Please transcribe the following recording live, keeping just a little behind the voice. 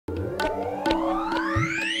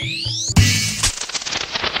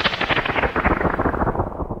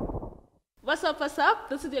What's up, what's up?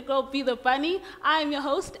 This is your girl, Be The Bunny. I am your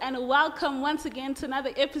host, and welcome once again to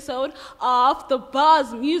another episode of The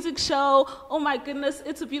Buzz Music Show. Oh my goodness,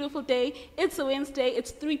 it's a beautiful day. It's a Wednesday,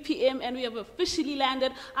 it's 3 p.m., and we have officially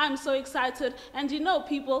landed. I'm so excited. And you know,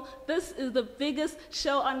 people, this is the biggest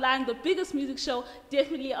show online, the biggest music show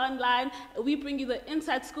definitely online. We bring you the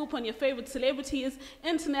inside scoop on your favorite celebrities,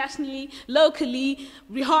 internationally, locally,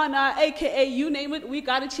 Rihanna, aka you name it, we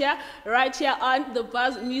got it here, right here on The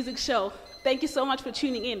Buzz Music Show. Thank you so much for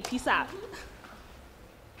tuning in. Peace out.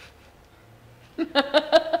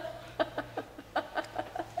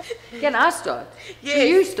 Can I start? Yes. Can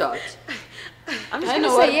you start? I'm just going to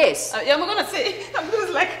say yes. Yeah, I'm going to say, I'm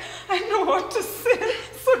just like, I know what to say.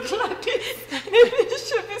 So Gladys, maybe you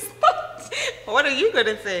should start. What are you going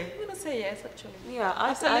to say? I'm going to say yes, actually. Yeah,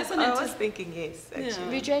 I was thinking yes, actually. Yeah.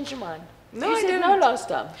 Have you changed your mind? No, you I said didn't. no last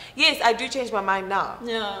time. Yes, I do change my mind now.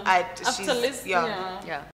 Yeah. After listening. yeah.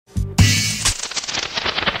 Yeah.